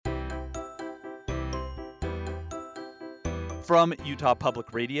From Utah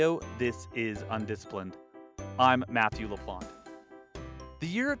Public Radio, this is Undisciplined. I'm Matthew LaPlante. The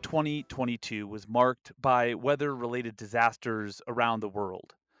year 2022 was marked by weather related disasters around the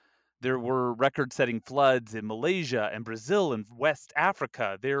world. There were record setting floods in Malaysia and Brazil and West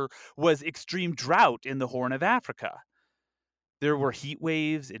Africa. There was extreme drought in the Horn of Africa. There were heat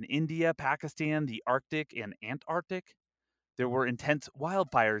waves in India, Pakistan, the Arctic, and Antarctic. There were intense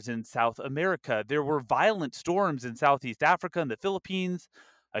wildfires in South America. There were violent storms in Southeast Africa and the Philippines,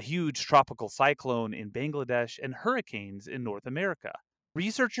 a huge tropical cyclone in Bangladesh, and hurricanes in North America.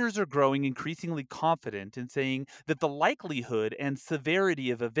 Researchers are growing increasingly confident in saying that the likelihood and severity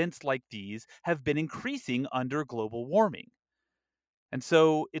of events like these have been increasing under global warming. And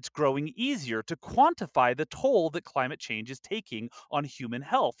so it's growing easier to quantify the toll that climate change is taking on human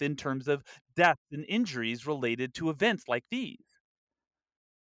health in terms of deaths and injuries related to events like these.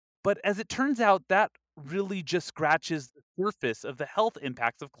 But as it turns out, that really just scratches the surface of the health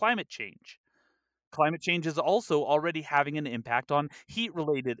impacts of climate change. Climate change is also already having an impact on heat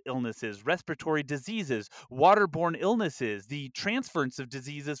related illnesses, respiratory diseases, waterborne illnesses, the transference of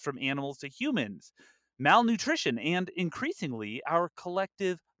diseases from animals to humans, malnutrition, and increasingly our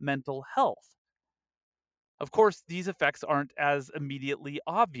collective mental health. Of course, these effects aren't as immediately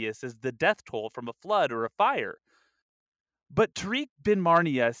obvious as the death toll from a flood or a fire. But Tariq bin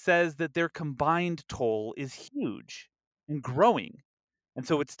Marnia says that their combined toll is huge and growing, and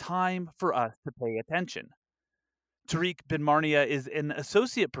so it's time for us to pay attention. Tariq bin Marnia is an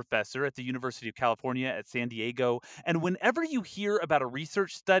associate professor at the University of California at San Diego, and whenever you hear about a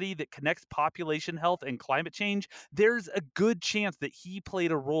research study that connects population health and climate change, there's a good chance that he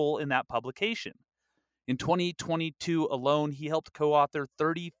played a role in that publication. In 2022 alone, he helped co author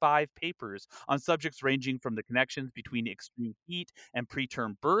 35 papers on subjects ranging from the connections between extreme heat and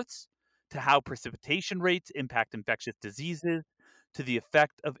preterm births, to how precipitation rates impact infectious diseases, to the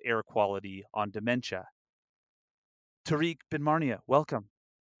effect of air quality on dementia. Tariq bin Marnia, welcome.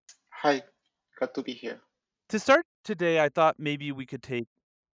 Hi, glad to be here. To start today, I thought maybe we could take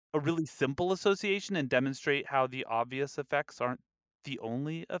a really simple association and demonstrate how the obvious effects aren't the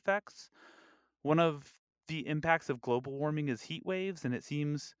only effects. One of the impacts of global warming is heat waves, and it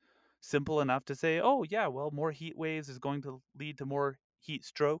seems simple enough to say, oh, yeah, well, more heat waves is going to lead to more heat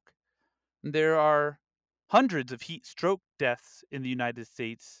stroke. There are hundreds of heat stroke deaths in the United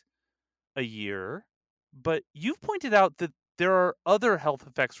States a year, but you've pointed out that there are other health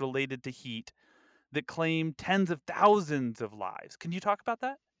effects related to heat that claim tens of thousands of lives. Can you talk about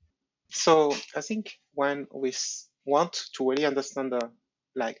that? So I think when we want to really understand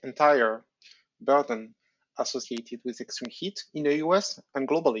the entire burden associated with extreme heat in the US and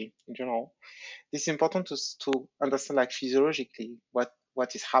globally in general, it's important to understand physiologically what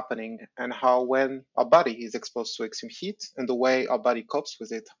is happening and how when our body is exposed to extreme heat and the way our body copes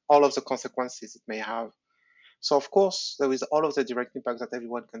with it, all of the consequences it may have. So of course, there is all of the direct impacts that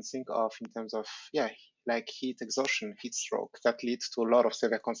everyone can think of in terms of, heat exhaustion, heat stroke that leads to a lot of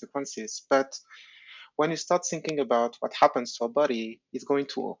severe consequences. But when you start thinking about what happens to our body, it's going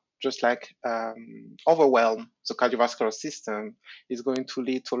to just overwhelm the cardiovascular system, is going to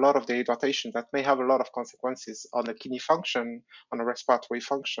lead to a lot of dehydration that may have a lot of consequences on the kidney function, on the respiratory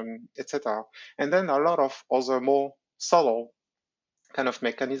function, etc. And then a lot of other more subtle kind of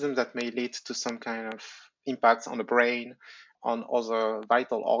mechanisms that may lead to some kind of impacts on the brain, on other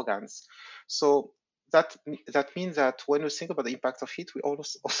vital organs. So that that means that when we think about the impact of heat, we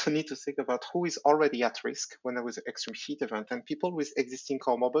also need to think about who is already at risk when there was an extreme heat event, and people with existing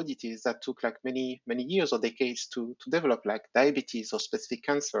comorbidities that took many years or decades to develop, like diabetes or specific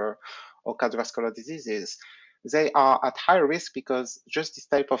cancer or cardiovascular diseases. They are at high risk because just this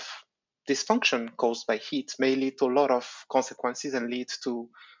type of dysfunction caused by heat may lead to a lot of consequences and lead to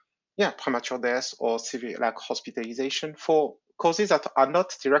premature death or severe hospitalization for causes that are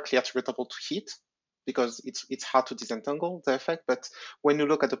not directly attributable to heat because it's hard to disentangle the effect. But when you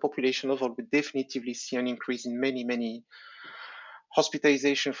look at the population level, we definitively see an increase in many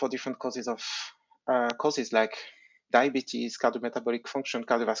hospitalization for different causes like diabetes, cardiometabolic function,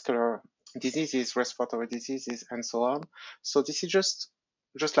 cardiovascular diseases, respiratory diseases, and so on. So this is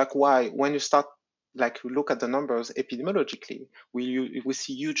just like why when you start you look at the numbers epidemiologically, we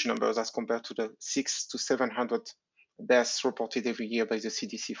see huge numbers as compared to the 600 to 700 deaths reported every year by the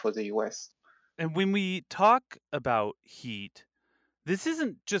CDC for the US. And when we talk about heat, this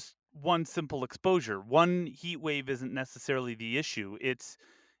isn't just one simple exposure. One heat wave isn't necessarily the issue. It's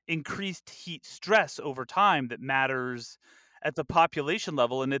increased heat stress over time that matters at the population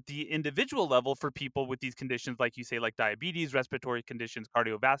level and at the individual level for people with these conditions, like you say, like diabetes, respiratory conditions,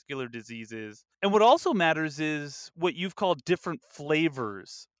 cardiovascular diseases. And what also matters is what you've called different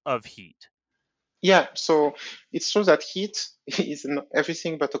flavors of heat. Yeah, so it's true that heat is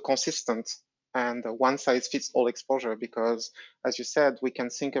everything but a consistent and one size fits all exposure because, as you said, we can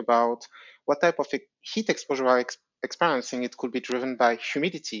think about what type of heat exposure we're experiencing. It could be driven by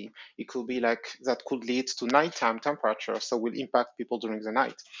humidity. It could be like that could lead to nighttime temperature, so will impact people during the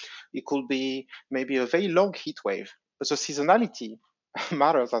night. It could be maybe a very long heat wave. But the seasonality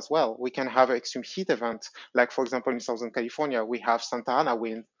matters as well. We can have an extreme heat event, like for example in Southern California, we have Santa Ana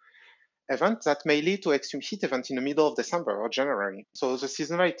wind event that may lead to extreme heat event in the middle of December or January. So the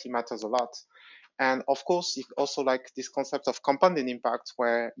seasonality matters a lot. And of course, it also like this concept of compounding impact,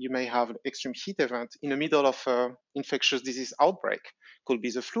 where you may have an extreme heat event in the middle of infectious disease outbreak. Could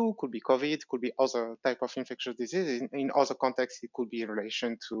be the flu, could be COVID, could be other type of infectious disease. In other contexts, it could be in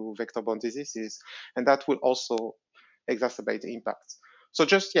relation to vector-borne diseases, and that will also exacerbate the impact. So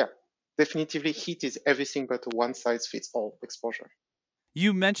just yeah, definitively heat is everything but a one-size-fits-all exposure.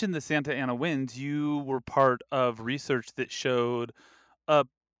 You mentioned the Santa Ana winds. You were part of research that showed a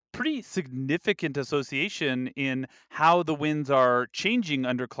pretty significant association in how the winds are changing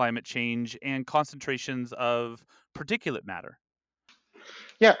under climate change and concentrations of particulate matter.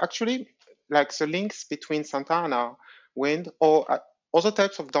 Yeah, actually, like the links between Santa Ana wind or other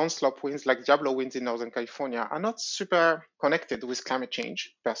types of downslope winds like Diablo winds in Northern California are not super connected with climate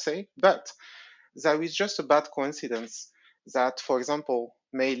change per se, but there is just a bad coincidence that, for example,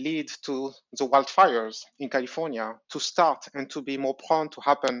 may lead to the wildfires in California to start and to be more prone to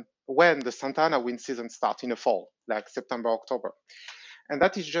happen when the Santa Ana wind season starts in the fall, like September, October. And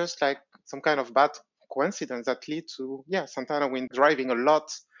that is just like some kind of bad coincidence that lead to, yeah, Santana wind driving a lot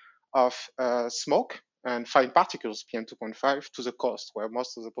of smoke and fine particles, PM 2.5, to the coast where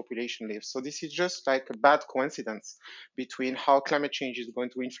most of the population lives. So this is just like a bad coincidence between how climate change is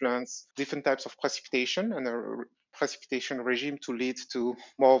going to influence different types of precipitation and a precipitation regime to lead to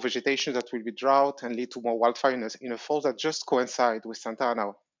more vegetation that will be drought and lead to more wildfire in a fall that just coincide with Santana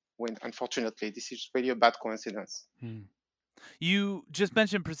wind. Unfortunately, this is really a bad coincidence. Hmm. You just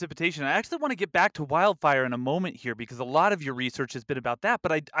mentioned precipitation. I actually want to get back to wildfire in a moment here because a lot of your research has been about that.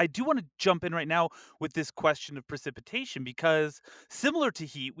 But I do want to jump in right now with this question of precipitation because similar to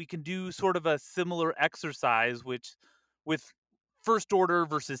heat, we can do sort of a similar exercise, which with first order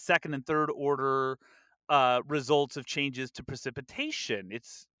versus second and third order results of changes to precipitation.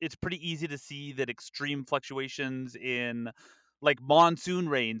 It's pretty easy to see that extreme fluctuations in like monsoon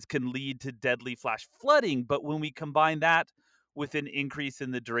rains can lead to deadly flash flooding. But when we combine that with an increase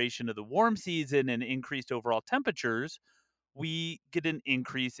in the duration of the warm season and increased overall temperatures, we get an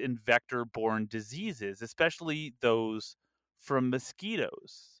increase in vector borne diseases, especially those from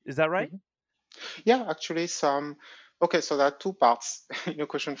mosquitoes. Is that right? Mhm. Yeah, actually, some. Okay, so there are two parts in your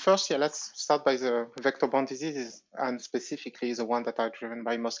question. First, yeah, let's start by the vector-borne diseases and specifically the one that are driven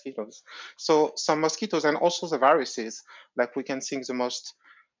by mosquitoes. So some mosquitoes and also the viruses, like we can think the most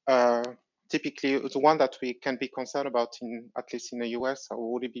uh, typically the one that we can be concerned about in at least in the US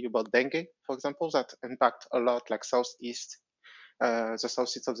would be about dengue, for example, that impact a lot like the southeast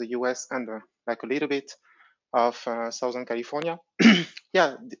of the US and like a little bit of Southern California.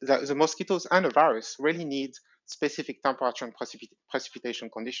 Yeah, the mosquitoes and the virus really need specific temperature and precipitation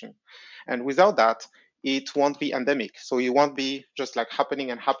condition. And without that, it won't be endemic. So it won't be just like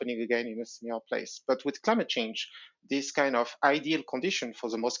happening and happening again in a similar place. But with climate change, this kind of ideal condition for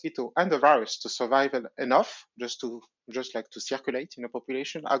the mosquito and the virus to survive enough just like to circulate in a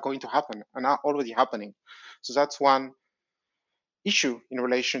population are going to happen and are already happening. So that's one issue in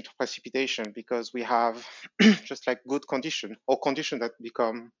relation to precipitation because we have just like good condition or condition that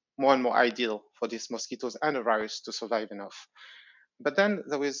become more and more ideal for these mosquitoes and the virus to survive enough. But then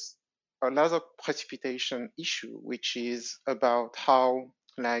there is another precipitation issue, which is about how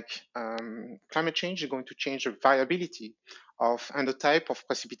climate change is going to change the variability of and the type of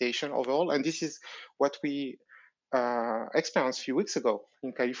precipitation overall. And this is what we experienced a few weeks ago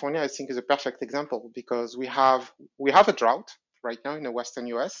in California. I think is a perfect example because we have a drought right now in the western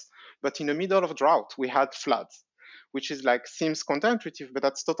US, but in the middle of drought we had floods, which is like seems counterintuitive, but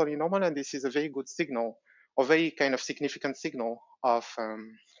that's totally normal, and this is a very good signal, or very kind of significant signal of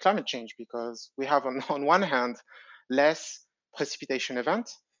climate change because we have on one hand less precipitation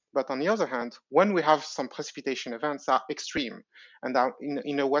events, but on the other hand, when we have some precipitation events are extreme and are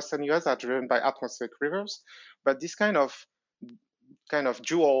in the western US are driven by atmospheric rivers, but this kind of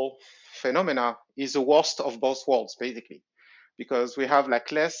dual phenomena is the worst of both worlds, basically. because we have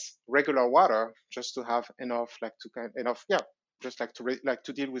like less regular water just to have enough, like to kind enough, yeah, just like to like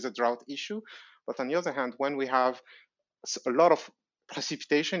to deal with a drought issue. But on the other hand, when we have a lot of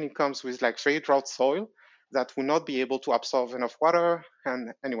precipitation, it comes with like very drought soil that will not be able to absorb enough water,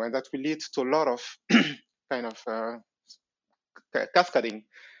 and anyway, that will lead to a lot of kind of cascading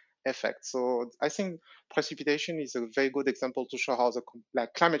effect. So I think precipitation is a very good example to show how the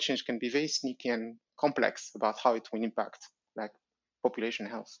like climate change can be very sneaky and complex about how it will impact like population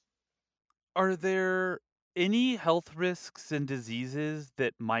health. Are there any health risks and diseases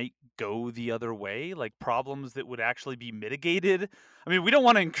that might go the other way, like problems that would actually be mitigated? I mean, we don't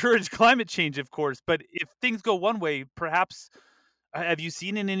want to encourage climate change, of course, but if things go one way, perhaps have you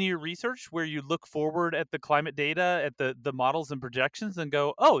seen in any of your research where you look forward at the climate data, at the models and projections and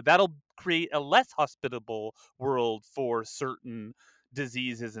go, "Oh, that'll create a less hospitable world for certain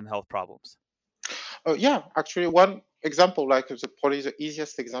diseases and health problems?" Yeah, actually, one example, like is probably the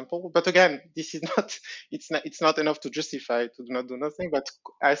easiest example. But again, this is not, it's not enough to justify to not do nothing. But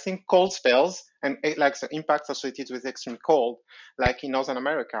I think cold spells and like the impacts associated with extreme cold, like in Northern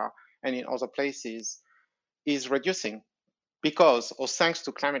America and in other places, is reducing because or thanks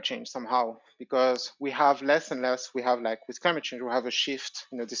to climate change somehow, because we have less and less, we have like with climate change we have a shift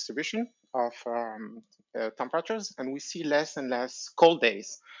in the distribution of temperatures, and we see less and less cold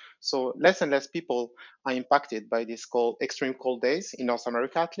days. So less and less people are impacted by these cold extreme cold days in North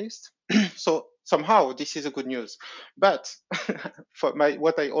America at least. So somehow this is a good news. But for my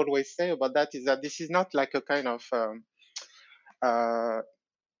what I always say about that is that this is not like a kind of uh,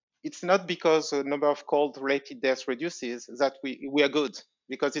 it's not because the number of cold related deaths reduces that we are good,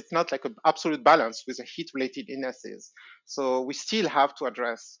 because it's not like an absolute balance with the heat related illnesses. So we still have to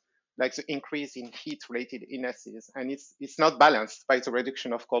address like the increase in heat related illnesses, and it's not balanced by the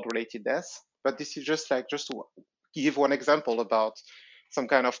reduction of cold related deaths. But this is just to give one example about some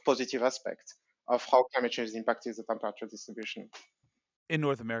kind of positive aspect of how climate change impacts the temperature distribution. In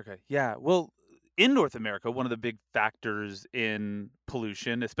North America, yeah. Well, in North America, one of the big factors in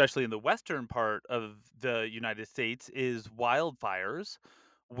pollution, especially in the western part of the United States, is wildfires,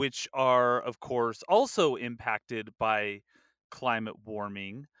 which are, of course, also impacted by climate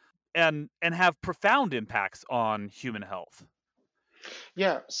warming and have profound impacts on human health.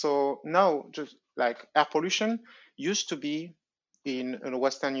 Yeah, so now just like air pollution used to be in the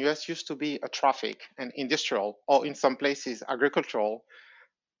Western US used to be a traffic and industrial, or in some places agricultural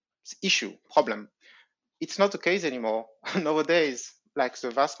issue problem. It's not the case anymore. Nowadays, like the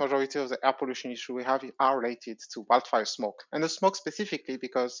vast majority of the air pollution issue we have are related to wildfire smoke. And the smoke specifically,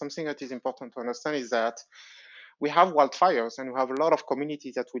 because something that is important to understand is that we have wildfires and we have a lot of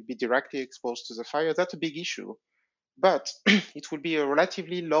communities that will be directly exposed to the fire. That's a big issue, but it will be a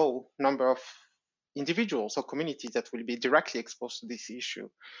relatively low number of individuals or communities that will be directly exposed to this issue.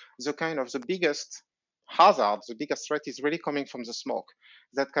 The kind of the biggest hazard, the biggest threat is really coming from the smoke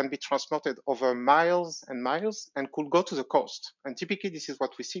that can be transported over miles and miles and could go to the coast. And typically, this is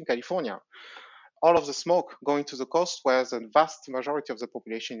what we see in California. All of the smoke going to the coast where the vast majority of the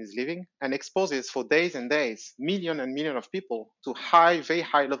population is living and exposes for days and days million and million of people to very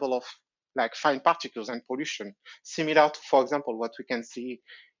high level of like fine particles and pollution, similar to, for example, what we can see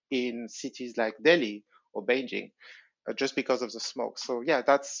in cities like Delhi or Beijing, just because of the smoke. So yeah,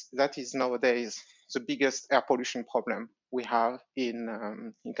 that is nowadays the biggest air pollution problem we have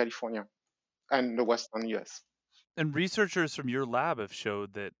in California and the Western US. And researchers from your lab have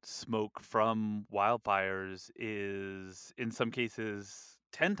showed that smoke from wildfires is, in some cases,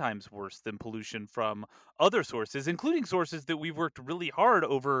 10 times worse than pollution from other sources, including sources that we've worked really hard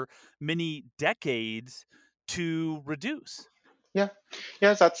over many decades to reduce. Yeah,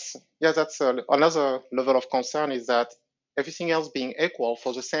 yeah, that's another level of concern is that everything else being equal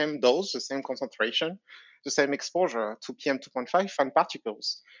for the same dose, the same concentration, the same exposure to PM 2.5 and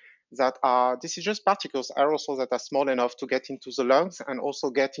particles that are this is just particles aerosols that are small enough to get into the lungs and also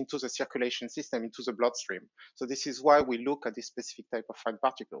get into the circulation system, into the bloodstream. So this is why we look at this specific type of fine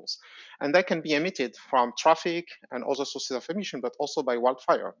particles, and that can be emitted from traffic and other sources of emission, but also by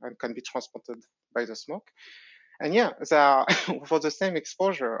wildfire and can be transported by the smoke. And yeah, for the same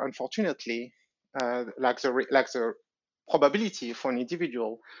exposure, unfortunately, like the probability for an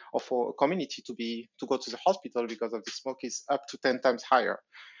individual or for a community to go to the hospital because of the smoke is up to 10 times higher.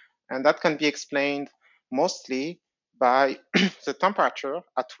 And that can be explained mostly by the temperature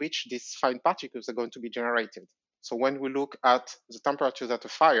at which these fine particles are going to be generated. So when we look at the temperature that a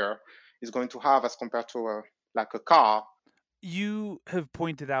fire is going to have as compared to like a car. You have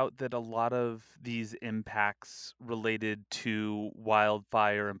pointed out that a lot of these impacts related to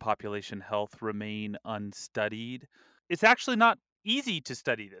wildfire and population health remain unstudied. it's actually not easy to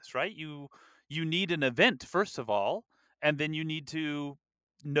study this, right? You need an event first of all, and then you need to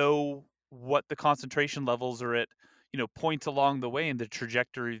know what the concentration levels are at, points along the way in the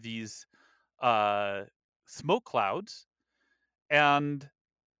trajectory of these uh, smoke clouds, and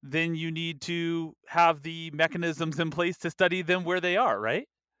then you need to have the mechanisms in place to study them where they are, right?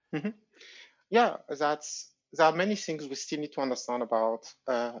 Mhm. Yeah, there are many things we still need to understand about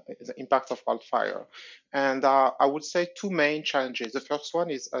the impact of wildfire, and I would say two main challenges. The first one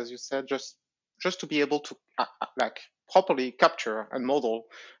is, as you said, just to be able to like properly capture and model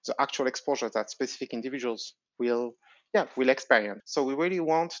the actual exposure that specific individuals will experience. So we really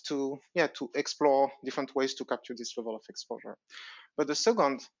want to explore different ways to capture this level of exposure. But the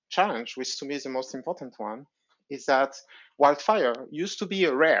second challenge, which to me is the most important one, is that wildfire used to be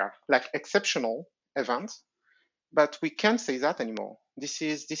a rare, like exceptional event, but we can't say that anymore. This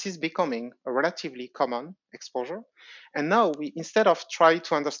is becoming a relatively common exposure, and now we, instead of try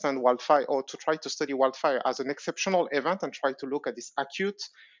to understand wildfire or to try to study wildfire as an exceptional event and try to look at this acute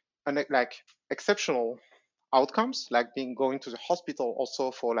and like exceptional outcomes, like being going to the hospital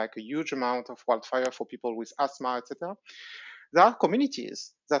also for like a huge amount of wildfire for people with asthma, etc. There are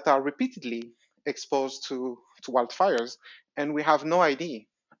communities that are repeatedly exposed to wildfires, and we have no idea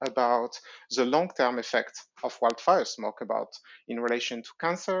about the long-term effect of wildfire smoke, about in relation to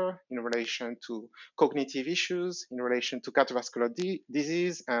cancer, in relation to cognitive issues, in relation to cardiovascular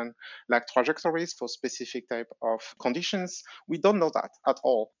disease, and like trajectories for specific type of conditions. We don't know that at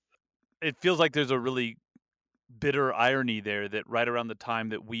all. It feels like there's a really bitter irony there that right around the time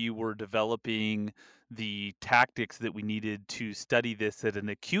that we were developing the tactics that we needed to study this at an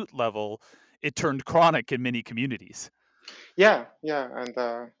acute level, it turned chronic in many communities. Yeah,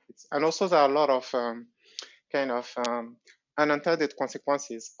 and also there are a lot of kind of unintended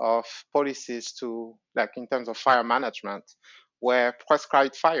consequences of policies to, like, in terms of fire management, where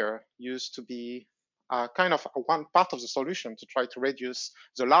prescribed fire used to be kind of one part of the solution to try to reduce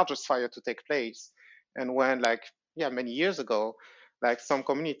the largest fire to take place. And when, like, yeah, many years ago, like some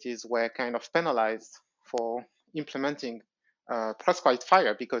communities were kind of penalized for implementing prescribed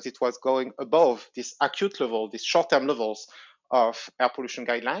fire because it was going above this acute level, these short-term levels of air pollution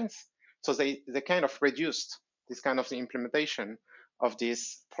guidelines. So they kind of reduced this kind of the implementation of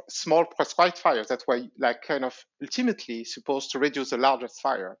these small prescribed fires that were like kind of ultimately supposed to reduce the largest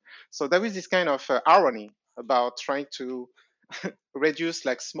fire. So there is this kind of irony about trying to reduce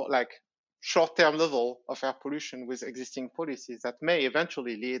like small, like short-term level of air pollution with existing policies that may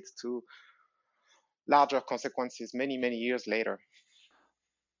eventually lead to larger consequences many years later.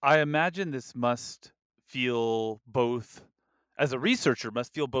 I imagine this must feel both, as a researcher,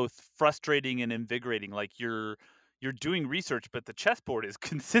 must feel both frustrating and invigorating. Like you're doing research, but the chessboard is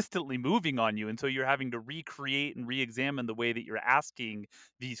consistently moving on you, and so you're having to recreate and re-examine the way that you're asking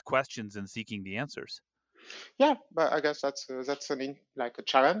these questions and seeking the answers. Yeah, but I guess that's like a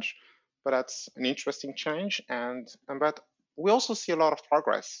challenge, but that's an interesting challenge, and but we also see a lot of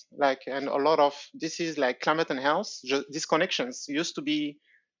progress, like, and a lot of this is like climate and health. These connections used to be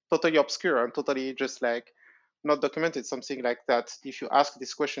totally obscure and totally just like not documented. Something like that. If you ask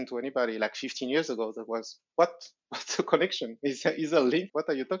this question to anybody like 15 years ago, that was what's the connection? Is a link? What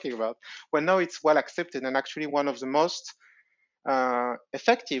are you talking about? Well, now it's well accepted and actually one of the most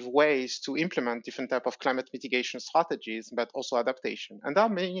effective ways to implement different type of climate mitigation strategies, but also adaptation. And there are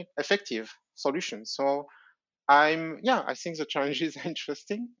many effective solutions. So I think the challenges are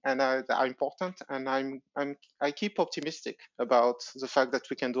interesting and they are important, and I keep optimistic about the fact that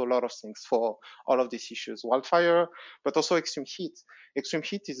we can do a lot of things for all of these issues, wildfire, but also extreme heat. Extreme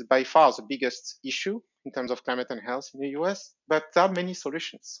heat is by far the biggest issue in terms of climate and health in the US, but there are many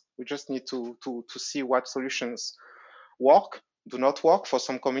solutions. We just need to see what solutions work, do not work for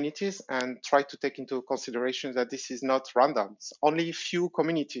some communities, and try to take into consideration that this is not random. Only few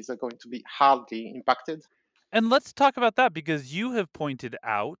communities are going to be hardly impacted. And let's talk about that because you have pointed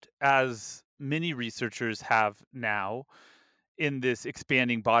out, as many researchers have now in this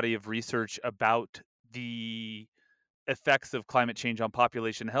expanding body of research about the effects of climate change on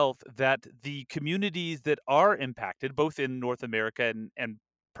population health, that the communities that are impacted, both in North America and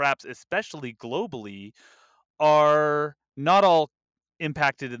perhaps especially globally, are not all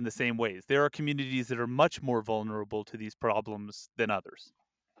impacted in the same ways. There are communities that are much more vulnerable to these problems than others.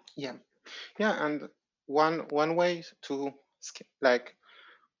 Yeah, yeah, and one way to like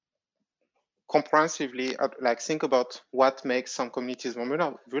comprehensively like think about what makes some communities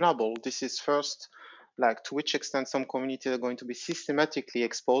more vulnerable. This is first like to which extent some communities are going to be systematically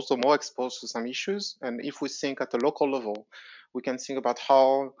exposed or more exposed to some issues. And if we think at a local level, we can think about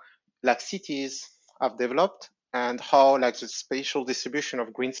how like cities have developed and how like the spatial distribution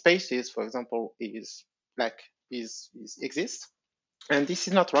of green spaces, for example, is exists. And this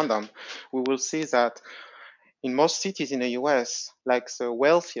is not random. We will see that in most cities in the US, like the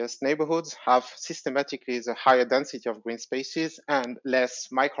wealthiest neighborhoods have systematically the higher density of green spaces and less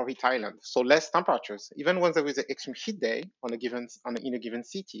microheat island, so less temperatures. Even when there is an extreme heat day in a given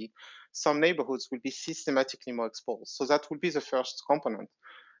city, some neighborhoods will be systematically more exposed. So that will be the first component.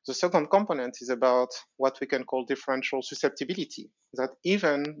 The second component is about what we can call differential susceptibility, that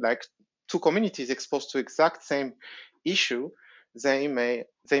even like two communities exposed to exact same issue, they may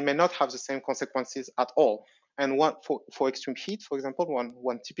not have the same consequences at all. And one for extreme heat, for example,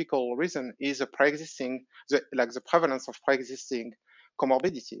 one typical reason is a pre-existing the prevalence of pre-existing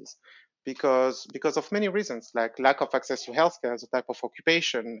comorbidities, because of many reasons like lack of access to healthcare, the type of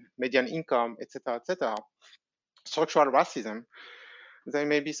occupation, median income, etc., structural racism. There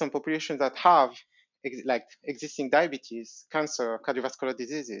may be some populations that have like existing diabetes, cancer, cardiovascular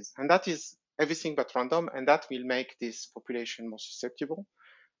diseases, and that is everything but random, and that will make this population more susceptible.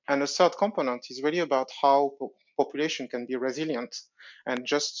 And a third component is really about how population can be resilient and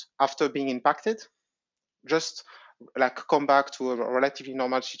just after being impacted, just like come back to a relatively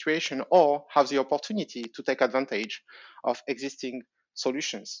normal situation or have the opportunity to take advantage of existing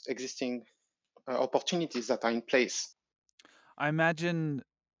solutions, existing opportunities that are in place. I imagine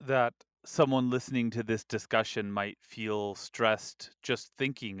that someone listening to this discussion might feel stressed just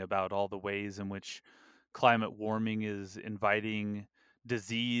thinking about all the ways in which climate warming is inviting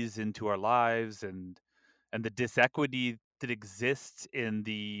disease into our lives and the disequity that exists in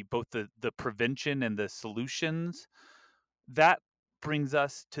the both the prevention and the solutions. That brings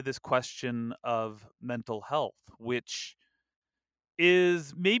us to this question of mental health, which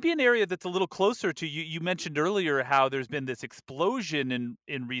is maybe an area that's a little closer to you. You mentioned earlier how there's been this explosion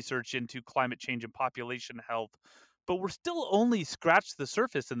in research into climate change and population health, but we're still only scratched the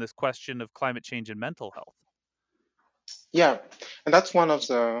surface in this question of climate change and mental health. Yeah, and that's one of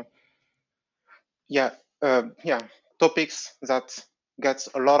the yeah yeah topics that gets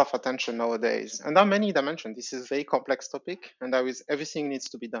a lot of attention nowadays, and there are many dimensions. This is a very complex topic, and there is everything needs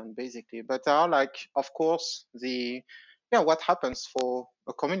to be done basically, but there are like of course the what happens for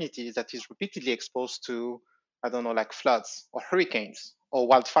a community that is repeatedly exposed to, I don't know, like floods or hurricanes or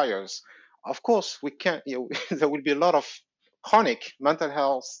wildfires. Of course we can there will be a lot of chronic mental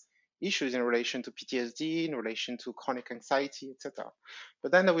health issues in relation to PTSD, in relation to chronic anxiety, etc.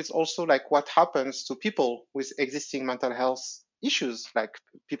 But then there is also like what happens to people with existing mental health issues, like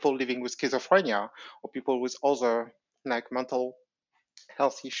people living with schizophrenia or people with other like mental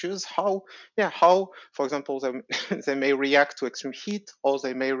health issues. How, for example, they may react to extreme heat or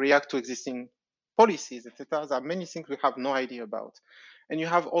they may react to existing policies, etc. There are many things we have no idea about. And you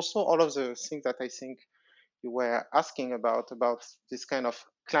have also all of the things that I think you were asking about this kind of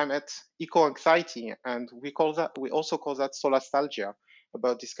climate eco anxiety, and we also call that solastalgia,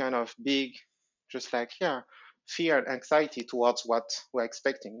 about this kind of big, just like fear and anxiety towards what we're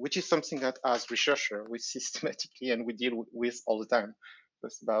expecting, which is something that as researcher we systematically and we deal with all the time.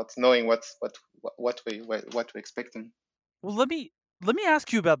 It's about knowing what we're expecting. Well, let me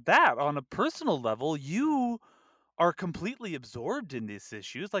ask you about that on a personal level. You are completely absorbed in these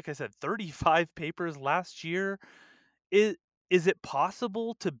issues. Like I said, 35 papers last year. Is is it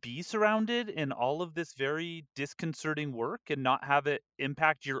possible to be surrounded in all of this very disconcerting work and not have it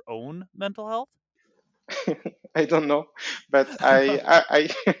impact your own mental health? I don't know, but I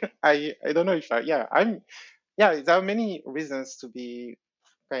don't know if I'm there are many reasons to be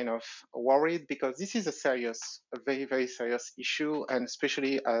kind of worried because this is a very, very serious issue. And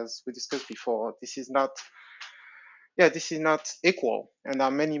especially as we discussed before, this is not equal. And there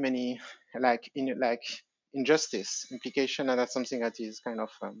are many, many like injustice implication. And that's something that is kind of,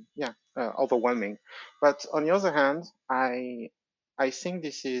 overwhelming. But on the other hand, I think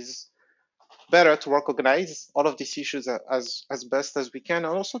this is better to recognize all of these issues as best as we can,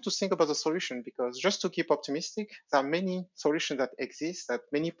 and also to think about the solution, because just to keep optimistic, there are many solutions that exist, that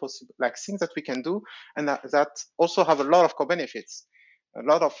many possible like things that we can do, and that also have a lot of co-benefits, a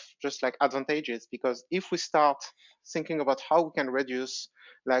lot of just like advantages, because if we start thinking about how we can reduce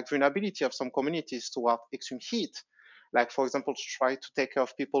like vulnerability of some communities toward extreme heat, like for example to try to take care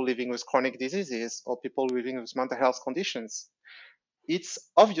of people living with chronic diseases or people living with mental health conditions, it's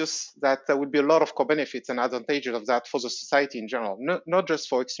obvious that there will be a lot of co-benefits and advantages of that for the society in general, not just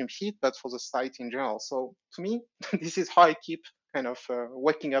for extreme heat, but for the society in general. So to me, this is how I keep kind of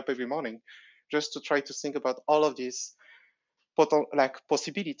waking up every morning, just to try to think about all of these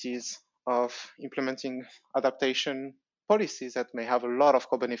possibilities of implementing adaptation policies that may have a lot of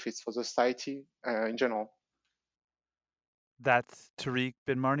co-benefits for the society in general. That's Tariq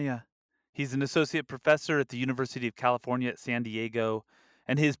bin Marnia. He's an associate professor at the University of California at San Diego,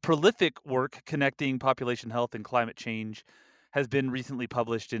 and his prolific work connecting population health and climate change has been recently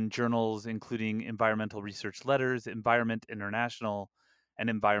published in journals including Environmental Research Letters, Environment International, and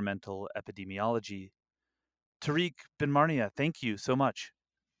Environmental Epidemiology. Tariq bin Marnia, thank you so much.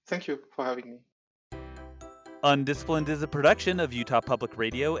 Thank you for having me. UnDisciplined is a production of Utah Public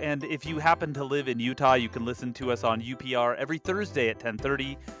Radio, and if you happen to live in Utah, you can listen to us on UPR every Thursday at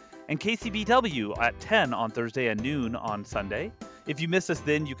 10:30 and KCBW at 10 on Thursday and noon on Sunday. If you miss us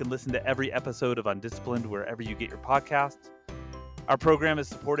then, you can listen to every episode of UnDisciplined wherever you get your podcasts. Our program is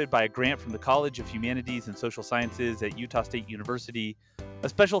supported by a grant from the College of Humanities and Social Sciences at Utah State University. A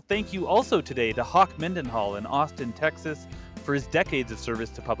special thank you also today to Hawk Mendenhall in Austin, Texas, for his decades of service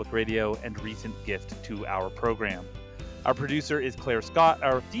to public radio and recent gift to our program. Our producer is Claire Scott.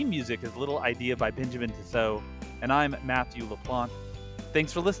 Our theme music is Little Idea by Benjamin Tissot, and I'm Matthew LaPlante.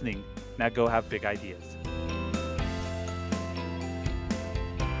 Thanks for listening. Now go have big ideas.